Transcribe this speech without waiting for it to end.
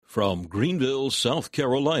From Greenville, South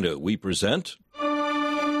Carolina, we present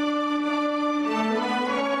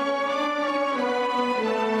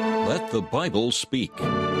Let the Bible Speak.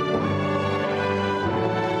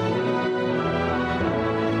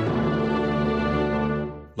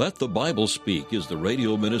 Let the Bible Speak is the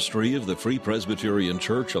radio ministry of the Free Presbyterian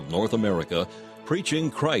Church of North America,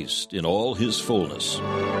 preaching Christ in all His fullness.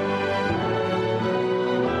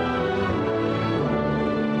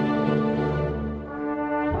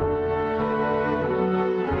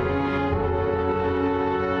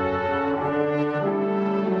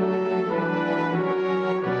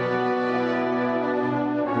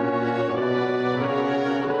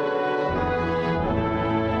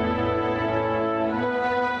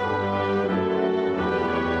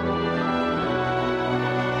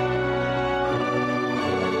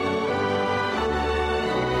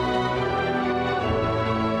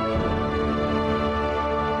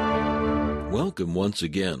 Welcome once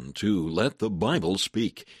again to Let the Bible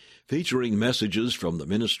Speak, featuring messages from the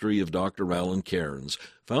ministry of Dr. Alan Cairns,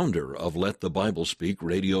 founder of Let the Bible Speak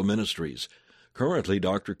Radio Ministries. Currently,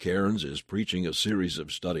 Dr. Cairns is preaching a series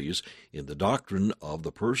of studies in the doctrine of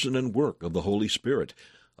the person and work of the Holy Spirit,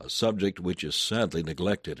 a subject which is sadly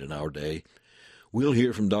neglected in our day. We'll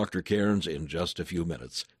hear from Dr. Cairns in just a few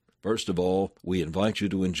minutes. First of all, we invite you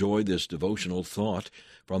to enjoy this devotional thought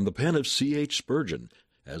from the pen of C.H. Spurgeon,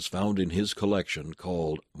 as found in his collection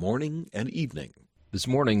called Morning and Evening. This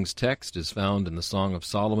morning's text is found in the Song of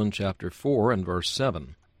Solomon, chapter 4 and verse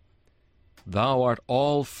 7. Thou art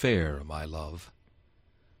all fair, my love.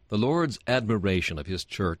 The Lord's admiration of His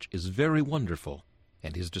church is very wonderful,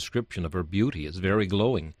 and His description of her beauty is very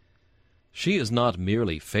glowing. She is not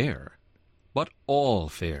merely fair, but all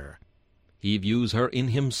fair. He views her in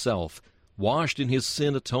Himself, washed in His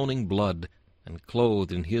sin-atoning blood, and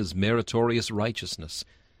clothed in His meritorious righteousness,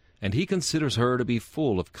 and He considers her to be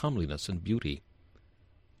full of comeliness and beauty.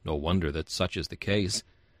 No wonder that such is the case,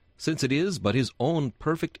 since it is but His own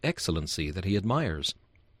perfect excellency that He admires.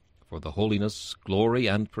 For the holiness, glory,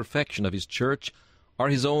 and perfection of His church are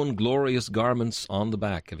His own glorious garments on the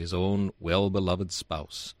back of His own well-beloved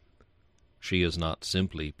spouse. She is not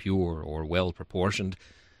simply pure or well-proportioned.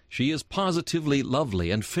 She is positively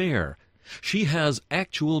lovely and fair. She has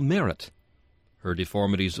actual merit. Her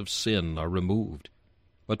deformities of sin are removed.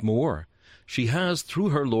 But more, she has through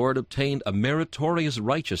her Lord obtained a meritorious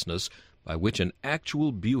righteousness by which an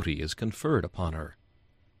actual beauty is conferred upon her.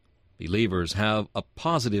 Believers have a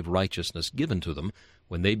positive righteousness given to them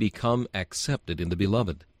when they become accepted in the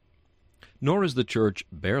Beloved. Nor is the church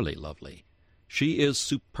barely lovely. She is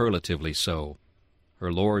superlatively so.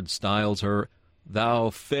 Her Lord styles her, Thou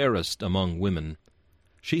fairest among women.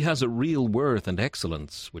 She has a real worth and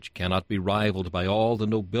excellence which cannot be rivaled by all the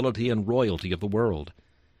nobility and royalty of the world.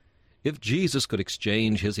 If Jesus could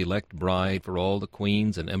exchange His elect bride for all the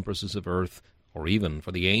queens and empresses of earth, or even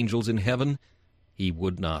for the angels in heaven, He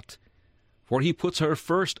would not. For He puts her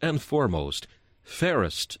first and foremost,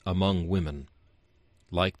 fairest among women.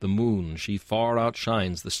 Like the moon, she far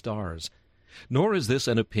outshines the stars. Nor is this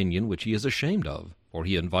an opinion which He is ashamed of, for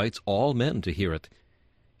He invites all men to hear it.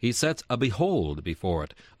 He sets a behold before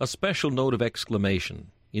it, a special note of exclamation,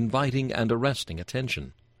 inviting and arresting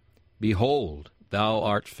attention. Behold, thou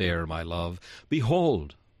art fair, my love.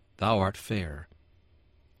 Behold, thou art fair.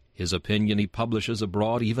 His opinion He publishes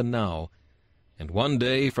abroad even now, and one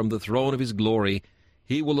day from the throne of His glory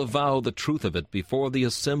He will avow the truth of it before the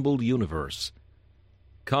assembled universe.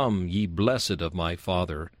 Come, ye blessed of my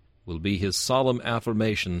Father, will be His solemn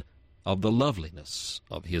affirmation of the loveliness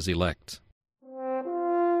of His elect.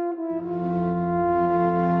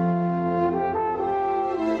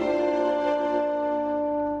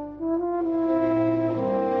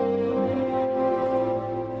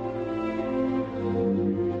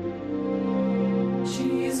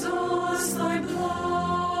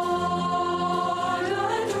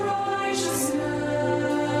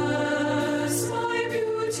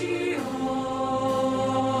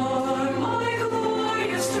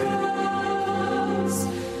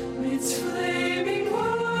 It's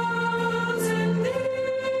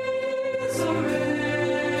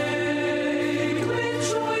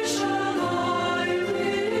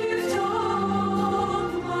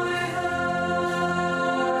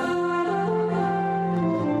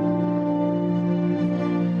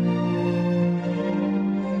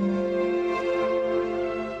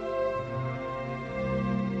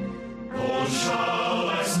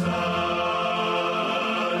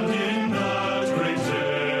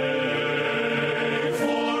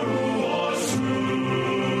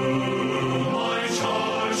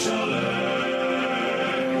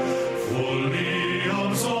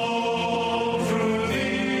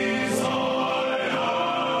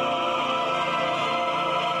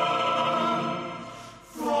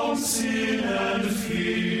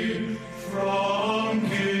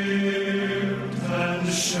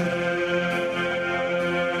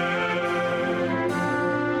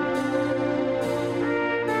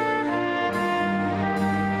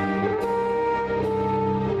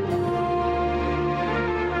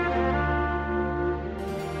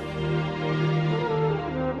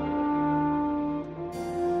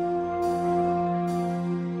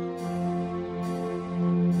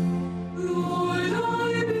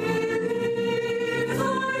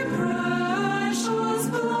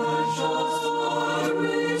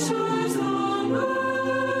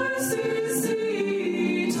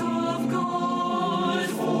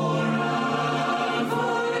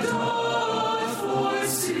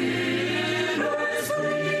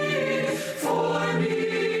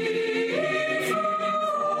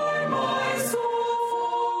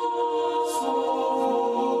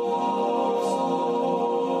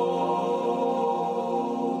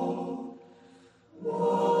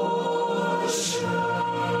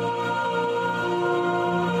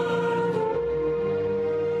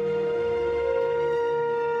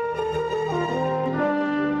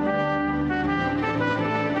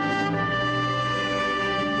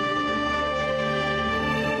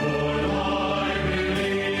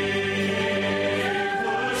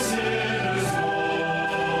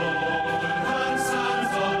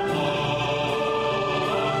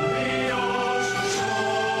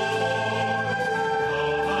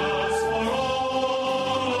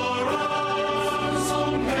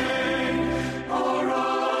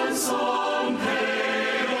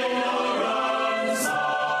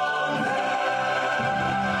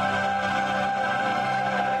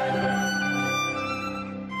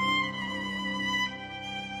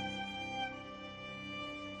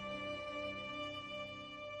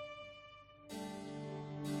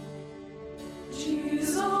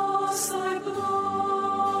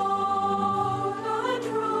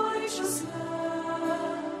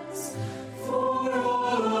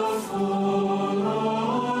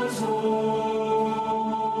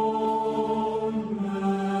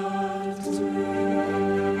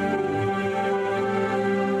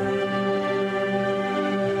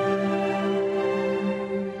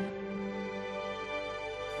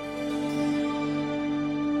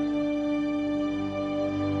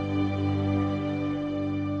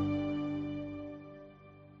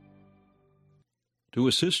To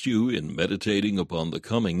assist you in meditating upon the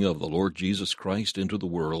coming of the Lord Jesus Christ into the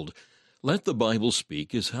world, Let the Bible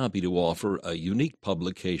Speak is happy to offer a unique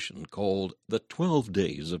publication called The 12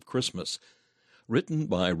 Days of Christmas. Written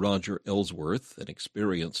by Roger Ellsworth, an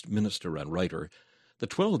experienced minister and writer, The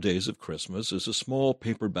 12 Days of Christmas is a small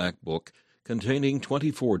paperback book containing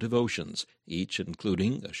 24 devotions, each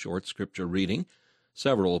including a short scripture reading,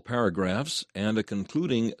 several paragraphs, and a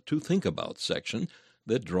concluding To Think About section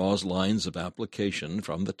that draws lines of application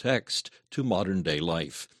from the text to modern-day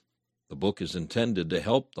life. The book is intended to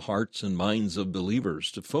help the hearts and minds of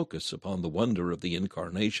believers to focus upon the wonder of the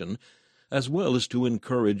Incarnation, as well as to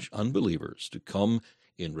encourage unbelievers to come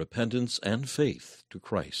in repentance and faith to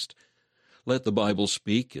Christ. Let the Bible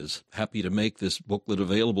Speak is happy to make this booklet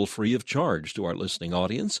available free of charge to our listening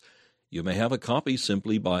audience. You may have a copy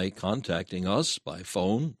simply by contacting us by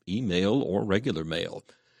phone, email, or regular mail.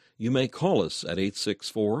 You may call us at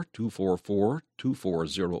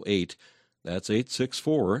 864-244-2408. That's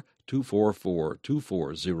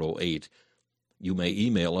 864-244-2408. You may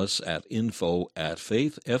email us at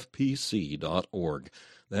info@faithfpc.org.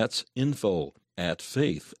 That's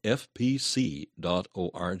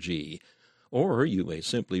info@faithfpc.org. Or you may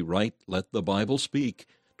simply write Let the Bible Speak,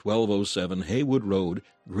 1207 Haywood Road,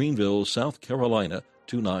 Greenville, South Carolina,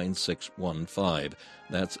 29615.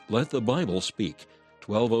 That's Let the Bible Speak,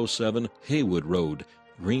 1207 Haywood Road,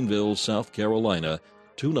 Greenville, South Carolina,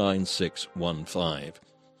 29615.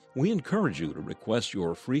 We encourage you to request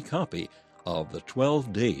your free copy of the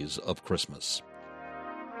 12 Days of Christmas.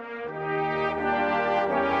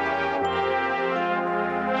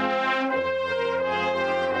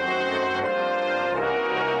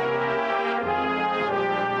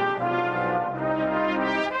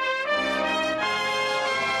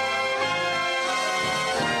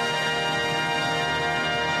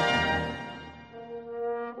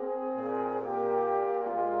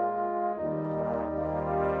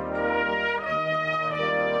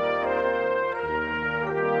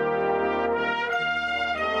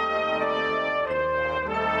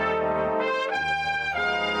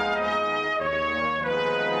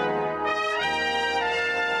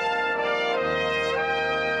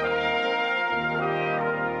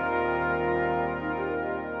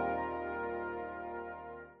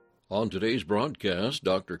 On today's broadcast,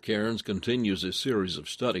 Dr. Cairns continues a series of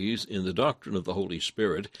studies in the doctrine of the Holy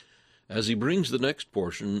Spirit as he brings the next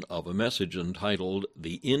portion of a message entitled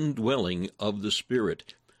The Indwelling of the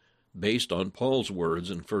Spirit, based on Paul's words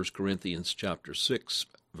in 1 Corinthians chapter 6,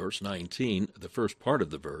 verse 19, the first part of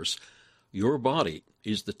the verse, Your body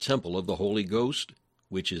is the temple of the Holy Ghost,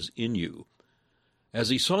 which is in you. As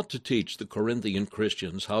he sought to teach the Corinthian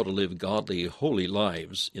Christians how to live godly, holy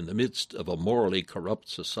lives in the midst of a morally corrupt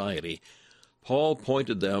society, Paul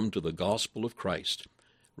pointed them to the gospel of Christ,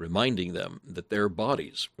 reminding them that their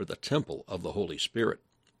bodies were the temple of the Holy Spirit.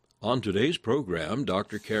 On today's program,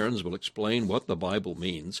 Dr. Cairns will explain what the Bible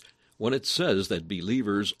means when it says that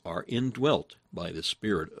believers are indwelt by the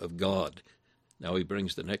Spirit of God. Now he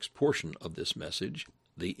brings the next portion of this message,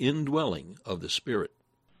 the indwelling of the Spirit.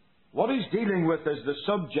 What he's dealing with is the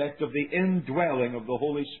subject of the indwelling of the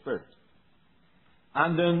Holy Spirit.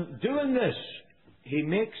 And in doing this, he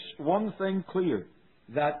makes one thing clear,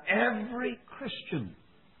 that every Christian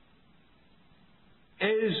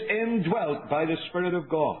is indwelt by the Spirit of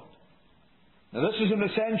God. Now, this is an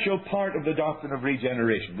essential part of the doctrine of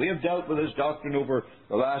regeneration. We have dealt with this doctrine over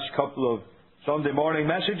the last couple of Sunday morning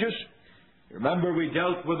messages. Remember, we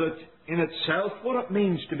dealt with it in itself, what it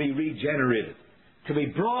means to be regenerated. To be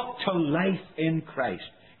brought to life in Christ.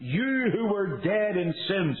 You who were dead in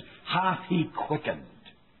sins hath He quickened.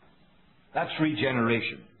 That's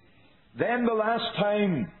regeneration. Then the last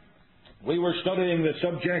time we were studying the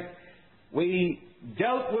subject, we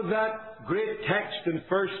dealt with that great text in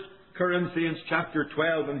 1 Corinthians chapter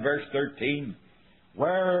 12 and verse 13,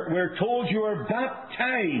 where we're told you are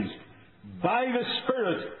baptized by the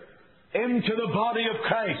Spirit into the body of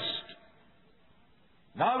Christ.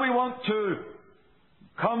 Now we want to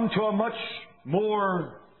come to a much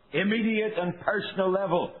more immediate and personal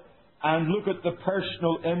level and look at the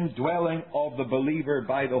personal indwelling of the believer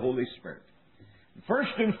by the Holy Spirit.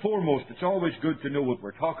 First and foremost, it's always good to know what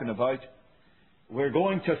we're talking about. We're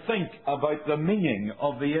going to think about the meaning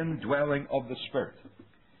of the indwelling of the Spirit.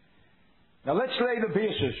 Now let's lay the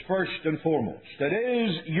basis first and foremost. It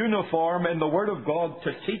is uniform in the Word of God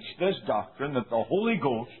to teach this doctrine that the Holy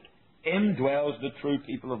Ghost indwells the true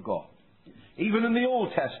people of God. Even in the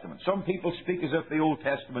Old Testament, some people speak as if the Old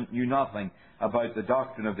Testament knew nothing about the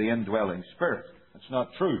doctrine of the indwelling Spirit. That's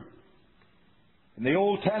not true. In the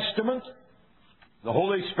Old Testament, the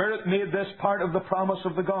Holy Spirit made this part of the promise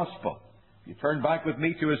of the gospel. You turn back with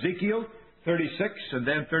me to Ezekiel 36 and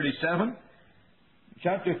then 37.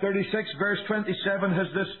 Chapter 36, verse 27 has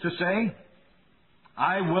this to say,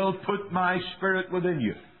 I will put my Spirit within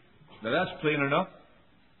you. Now that's plain enough.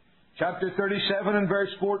 Chapter 37 and verse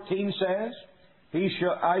 14 says,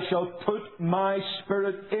 I shall put my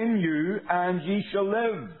Spirit in you, and ye shall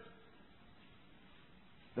live.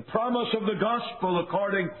 The promise of the gospel,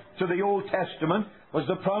 according to the Old Testament, was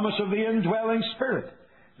the promise of the indwelling Spirit.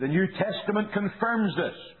 The New Testament confirms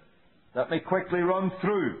this. Let me quickly run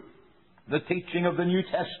through the teaching of the New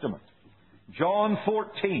Testament. John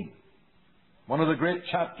 14, one of the great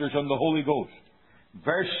chapters on the Holy Ghost.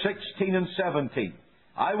 Verse 16 and 17.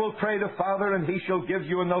 I will pray the Father, and He shall give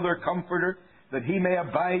you another Comforter, that He may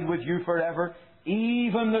abide with you forever,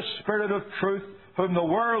 even the Spirit of truth, whom the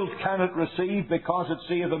world cannot receive, because it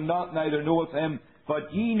seeth Him not, neither knoweth Him.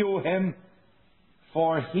 But ye know Him,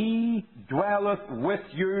 for He dwelleth with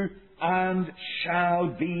you, and shall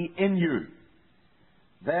be in you.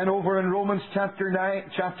 Then over in Romans chapter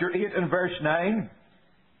 8 and verse 9,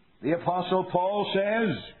 the Apostle Paul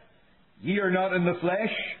says, Ye are not in the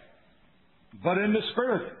flesh, but in the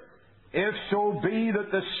Spirit, if so be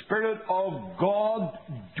that the Spirit of God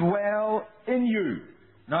dwell in you.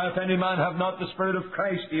 Now if any man have not the Spirit of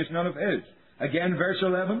Christ, he is none of His. Again, verse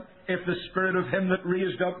 11, if the Spirit of Him that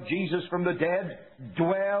raised up Jesus from the dead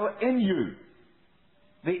dwell in you.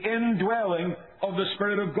 The indwelling of the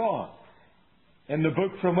Spirit of God. In the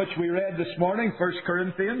book from which we read this morning, 1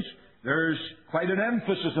 Corinthians, there's quite an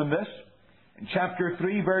emphasis on this. In chapter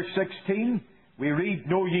 3, verse 16, we read,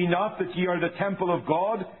 Know ye not that ye are the temple of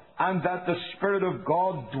God, and that the Spirit of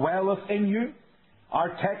God dwelleth in you? Our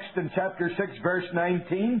text in chapter 6, verse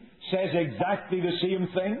 19, says exactly the same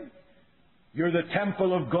thing. You're the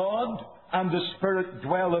temple of God, and the Spirit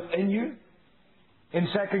dwelleth in you. In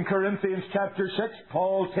 2 Corinthians chapter 6,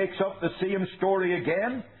 Paul takes up the same story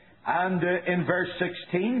again, and in verse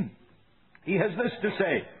 16, he has this to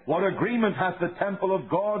say, What agreement hath the temple of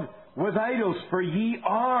God with idols? For ye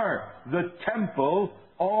are the temple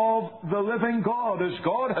of the living God. As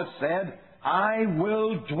God hath said, I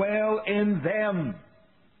will dwell in them.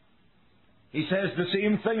 He says the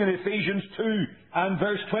same thing in Ephesians 2 and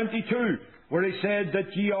verse 22, where he said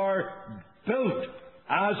that ye are built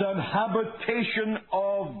as an habitation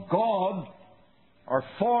of God, or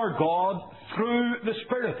for God, through the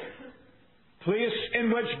Spirit. Place in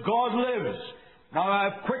which God lives. Now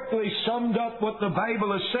I've quickly summed up what the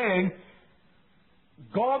Bible is saying.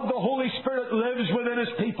 God the Holy Spirit lives within His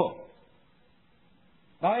people.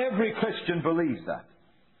 Now every Christian believes that.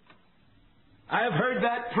 I have heard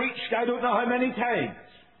that preached I don't know how many times.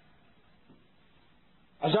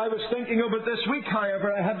 As I was thinking of it this week,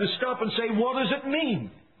 however, I had to stop and say, what does it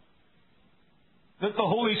mean that the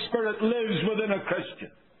Holy Spirit lives within a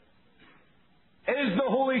Christian? Is the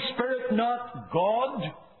Holy Spirit not God?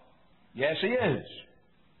 Yes, He is.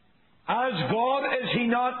 As God, is He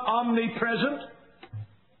not omnipresent?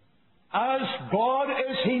 As God,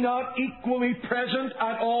 is He not equally present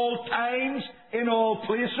at all times, in all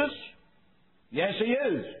places? Yes, He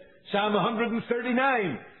is. Psalm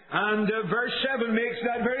 139 and verse 7 makes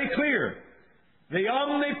that very clear. The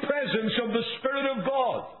omnipresence of the Spirit of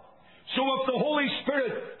God. So if the Holy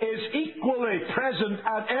Spirit is equally present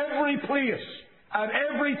at every place, at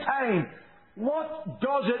every time, what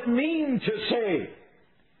does it mean to say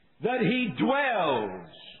that He dwells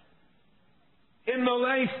in the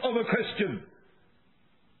life of a Christian?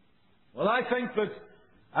 Well, I think that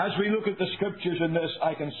as we look at the Scriptures in this,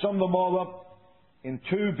 I can sum them all up in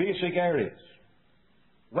two basic areas.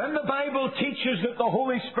 When the Bible teaches that the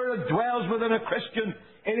Holy Spirit dwells within a Christian,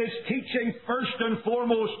 it is teaching first and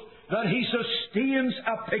foremost that He sustains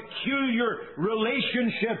a peculiar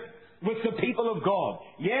relationship with the people of God.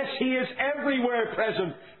 Yes, He is everywhere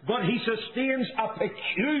present, but He sustains a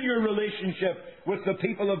peculiar relationship with the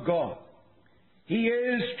people of God. He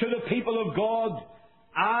is to the people of God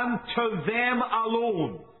and to them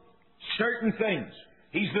alone certain things.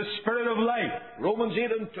 He's the Spirit of life. Romans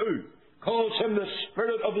 8 and 2 calls Him the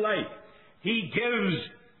Spirit of life. He gives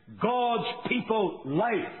God's people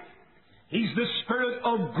life. He's the Spirit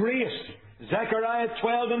of grace. Zechariah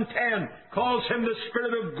 12 and 10 calls Him the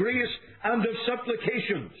Spirit of grace and of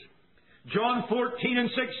supplications. John 14 and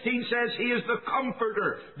 16 says He is the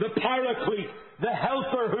Comforter, the Paraclete, the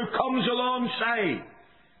Helper who comes alongside.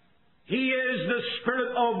 He is the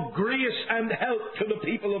Spirit of grace and help to the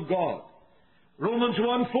people of God. Romans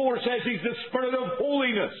 1:4 says He's the Spirit of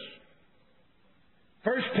holiness.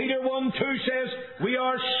 1 Peter 1:2 says we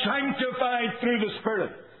are sanctified through the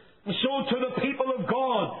Spirit. And so to the people of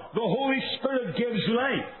God, the Holy Spirit gives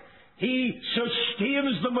life. He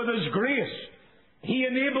sustains them with His grace. He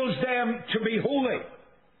enables them to be holy.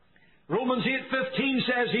 Romans 8:15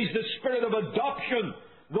 says He's the Spirit of adoption.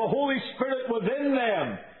 The Holy Spirit within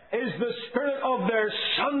them is the Spirit of their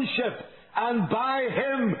sonship. And by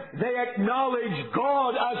Him they acknowledge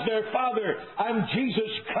God as their Father and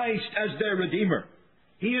Jesus Christ as their Redeemer.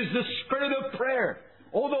 He is the Spirit of prayer.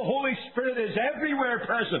 Oh, the Holy Spirit is everywhere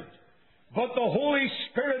present. But the Holy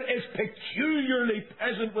Spirit is peculiarly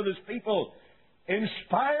present with His people,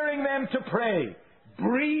 inspiring them to pray,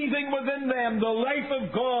 breathing within them the life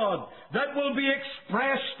of God that will be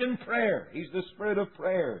expressed in prayer. He's the Spirit of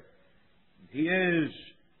prayer. He is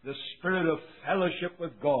the Spirit of fellowship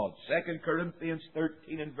with God. 2 Corinthians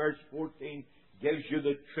 13 and verse 14 gives you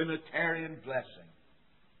the Trinitarian blessing.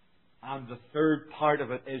 And the third part of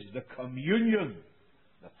it is the communion,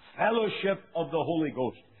 the fellowship of the Holy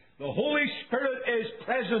Ghost. The Holy Spirit is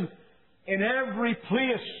present in every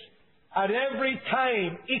place, at every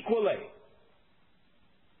time, equally.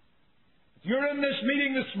 If you're in this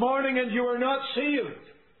meeting this morning and you are not saved,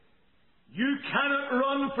 you cannot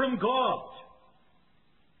run from God.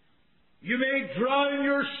 You may drown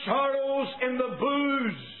your sorrows in the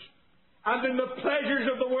booze and in the pleasures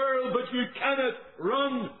of the world, but you cannot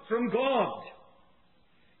run from God.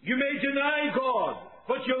 You may deny God,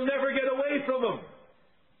 but you'll never get away from Him.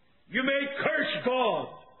 You may curse God,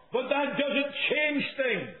 but that doesn't change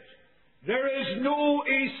things. There is no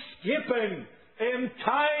escaping in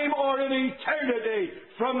time or in eternity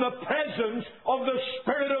from the presence of the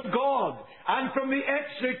Spirit of God and from the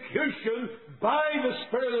execution by the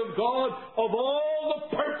Spirit of God of all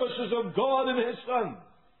the purposes of God in His Son.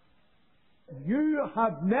 You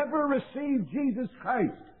have never received Jesus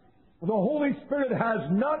Christ. The Holy Spirit has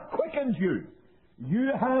not quickened you.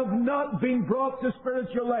 You have not been brought to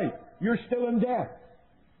spiritual life. You're still in death.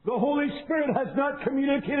 The Holy Spirit has not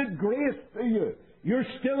communicated grace to you. You're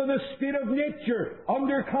still in a state of nature,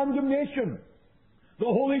 under condemnation. The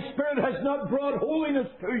Holy Spirit has not brought holiness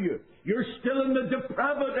to you. You're still in the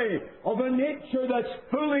depravity of a nature that's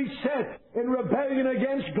fully set in rebellion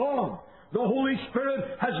against God. The Holy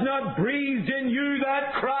Spirit has not breathed in you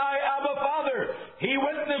that cry, Abba, Father. He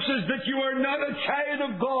witnesses that you are not a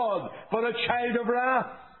child of God, but a child of wrath.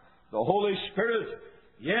 The Holy Spirit,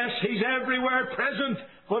 yes, He's everywhere present,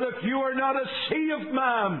 but if you are not a saved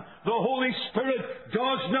man, the Holy Spirit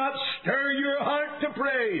does not stir your heart to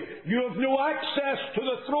pray. You have no access to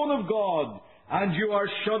the throne of God, and you are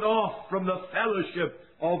shut off from the fellowship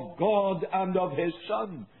of God and of His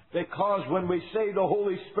Son. Because when we say the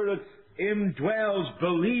Holy Spirit indwells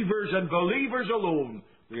believers and believers alone,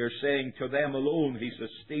 we are saying to them alone He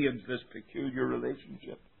sustains this peculiar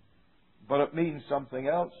relationship. But it means something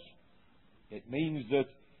else. It means that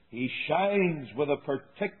He shines with a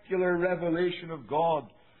particular revelation of God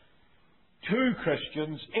to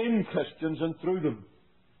Christians, in Christians, and through them.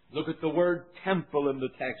 Look at the word temple in the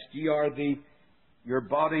text. Your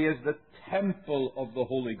body is the temple of the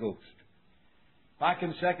Holy Ghost. Back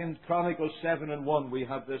in 2 Chronicles 7 and 1, we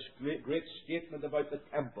have this great statement about the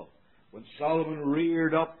temple. When Solomon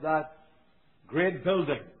reared up that great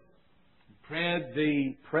building, prayed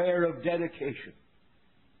the prayer of dedication,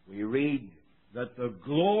 we read that the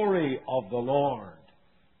glory of the Lord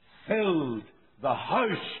filled the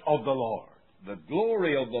house of the Lord. The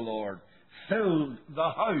glory of the Lord filled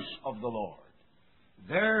the house of the Lord.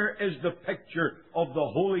 There is the picture of the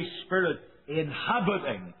Holy Spirit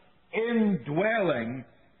inhabiting, indwelling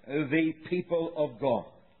the people of God.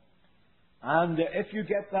 And if you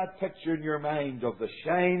get that picture in your mind of the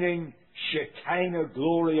shining Shekinah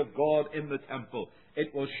glory of God in the temple,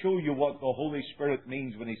 it will show you what the Holy Spirit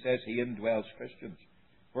means when He says He indwells Christians.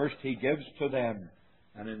 First, He gives to them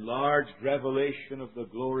an enlarged revelation of the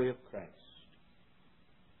glory of Christ.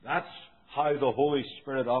 That's how the Holy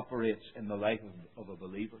Spirit operates in the life of a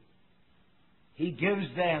believer. He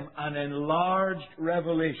gives them an enlarged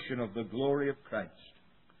revelation of the glory of Christ.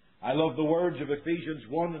 I love the words of Ephesians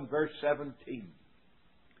 1 and verse 17,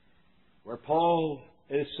 where Paul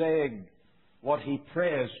is saying what he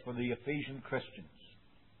prays for the Ephesian Christians.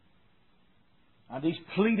 And he's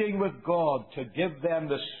pleading with God to give them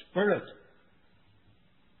the spirit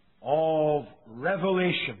of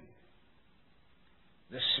revelation,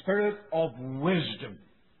 the spirit of wisdom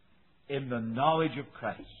in the knowledge of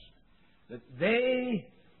Christ, that they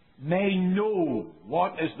may know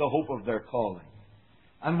what is the hope of their calling,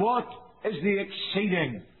 and what is the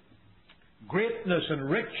exceeding greatness and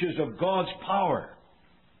riches of God's power,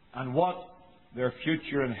 and what their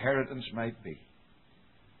future inheritance might be.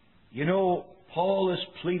 You know, Paul is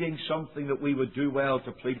pleading something that we would do well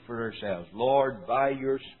to plead for ourselves. Lord, by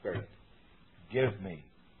Your Spirit, give me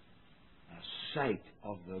sight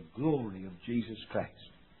of the glory of Jesus Christ.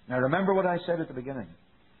 Now remember what I said at the beginning.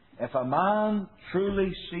 If a man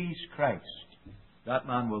truly sees Christ, that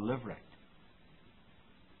man will live right.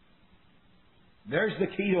 There's the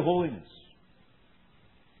key to holiness.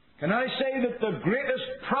 Can I say that the greatest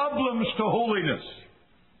problems to holiness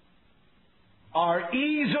are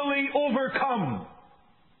easily overcome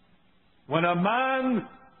when a man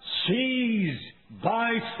sees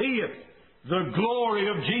by faith the glory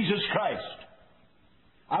of Jesus Christ?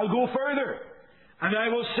 I'll go further, and I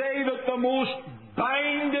will say that the most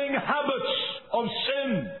binding habits of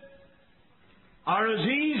sin are as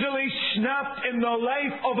easily snapped in the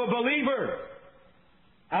life of a believer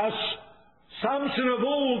as Samson of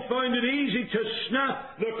old found it easy to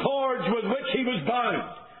snap the cords with which he was bound.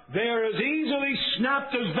 They are as easily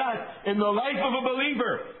snapped as that in the life of a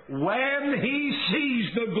believer when he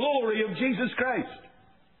sees the glory of Jesus Christ.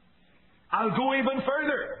 I'll go even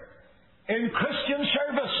further. In Christian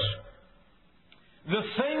service, the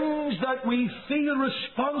things that we feel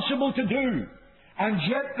responsible to do, and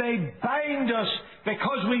yet they bind us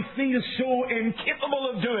because we feel so incapable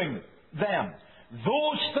of doing them,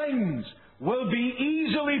 those things will be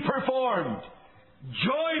easily performed,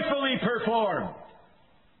 joyfully performed,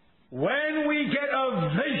 when we get a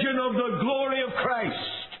vision of the glory of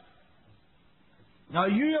Christ. Now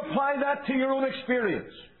you apply that to your own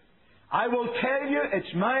experience. I will tell you,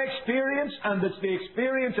 it's my experience, and it's the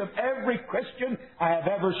experience of every Christian I have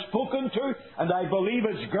ever spoken to, and I believe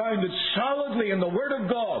it's grounded solidly in the Word of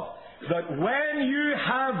God, that when you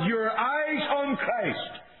have your eyes on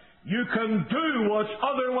Christ, you can do what's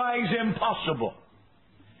otherwise impossible.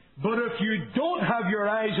 But if you don't have your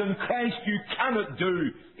eyes on Christ, you cannot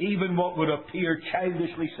do even what would appear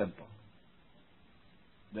childishly simple.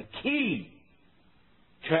 The key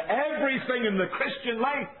to everything in the Christian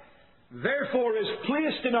life, therefore, is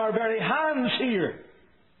placed in our very hands here.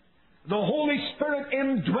 The Holy Spirit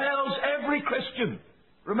indwells every Christian.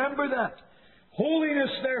 Remember that.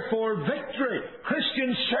 Holiness, therefore, victory,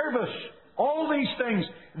 Christian service, all these things,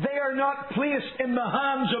 they are not placed in the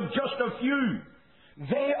hands of just a few.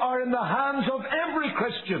 They are in the hands of every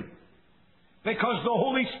Christian, because the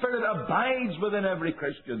Holy Spirit abides within every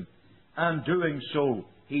Christian, and doing so,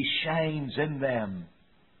 He shines in them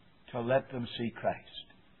to let them see Christ.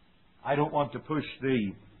 I don't want to push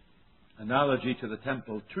the analogy to the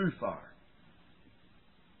temple too far,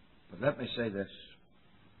 but let me say this.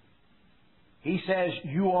 He says,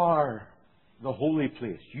 you are the holy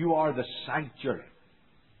place. You are the sanctuary.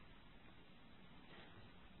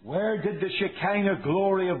 Where did the Shekinah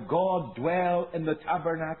glory of God dwell? In the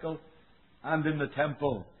tabernacle and in the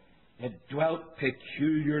temple. It dwelt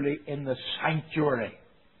peculiarly in the sanctuary.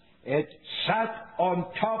 It sat on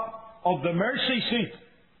top of the mercy seat.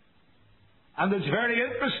 And it's very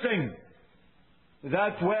interesting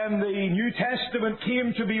that when the New Testament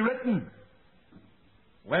came to be written,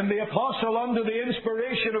 when the apostle, under the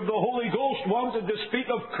inspiration of the Holy Ghost, wanted to speak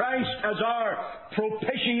of Christ as our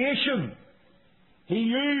propitiation, he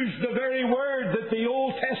used the very word that the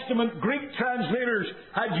Old Testament Greek translators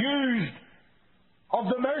had used of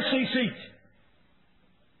the mercy seat.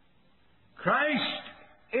 Christ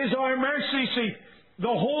is our mercy seat. The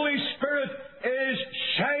Holy Spirit is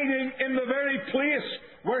shining in the very place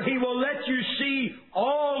where He will let you see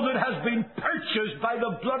all that has been purchased by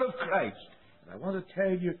the blood of Christ. And I want to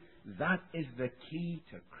tell you, that is the key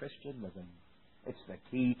to Christian living. It's the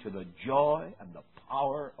key to the joy and the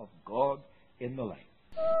power of God in the life.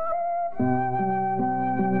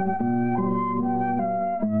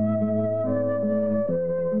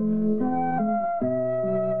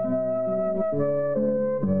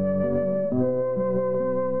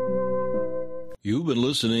 You've been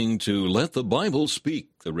listening to Let the Bible Speak,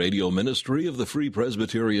 the radio ministry of the Free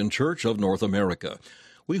Presbyterian Church of North America.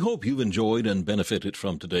 We hope you've enjoyed and benefited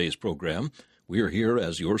from today's program. We are here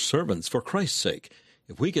as your servants for Christ's sake.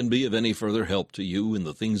 If we can be of any further help to you in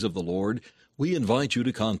the things of the Lord, we invite you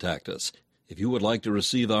to contact us. If you would like to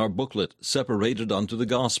receive our booklet, Separated Unto the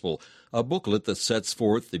Gospel, a booklet that sets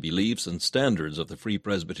forth the beliefs and standards of the Free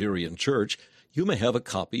Presbyterian Church, you may have a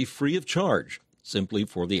copy free of charge, simply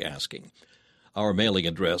for the asking. Our mailing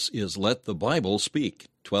address is Let the Bible Speak,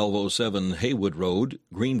 1207 Haywood Road,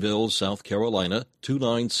 Greenville, South Carolina,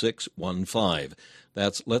 29615.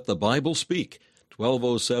 That's Let the Bible Speak,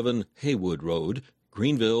 1207 Haywood Road,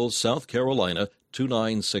 Greenville, South Carolina,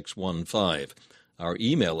 29615. Our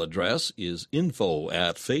email address is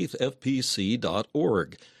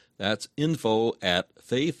info@faithfpc.org. That's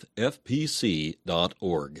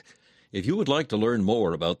info@faithfpc.org. If you would like to learn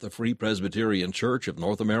more about the Free Presbyterian Church of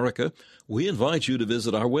North America, we invite you to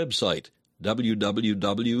visit our website,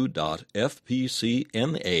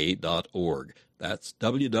 www.fpcna.org. That's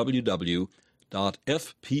www.fpcna.org.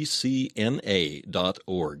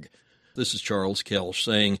 This is Charles Kelsch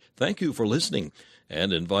saying thank you for listening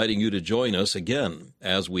and inviting you to join us again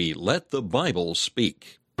as we let the Bible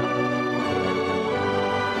speak.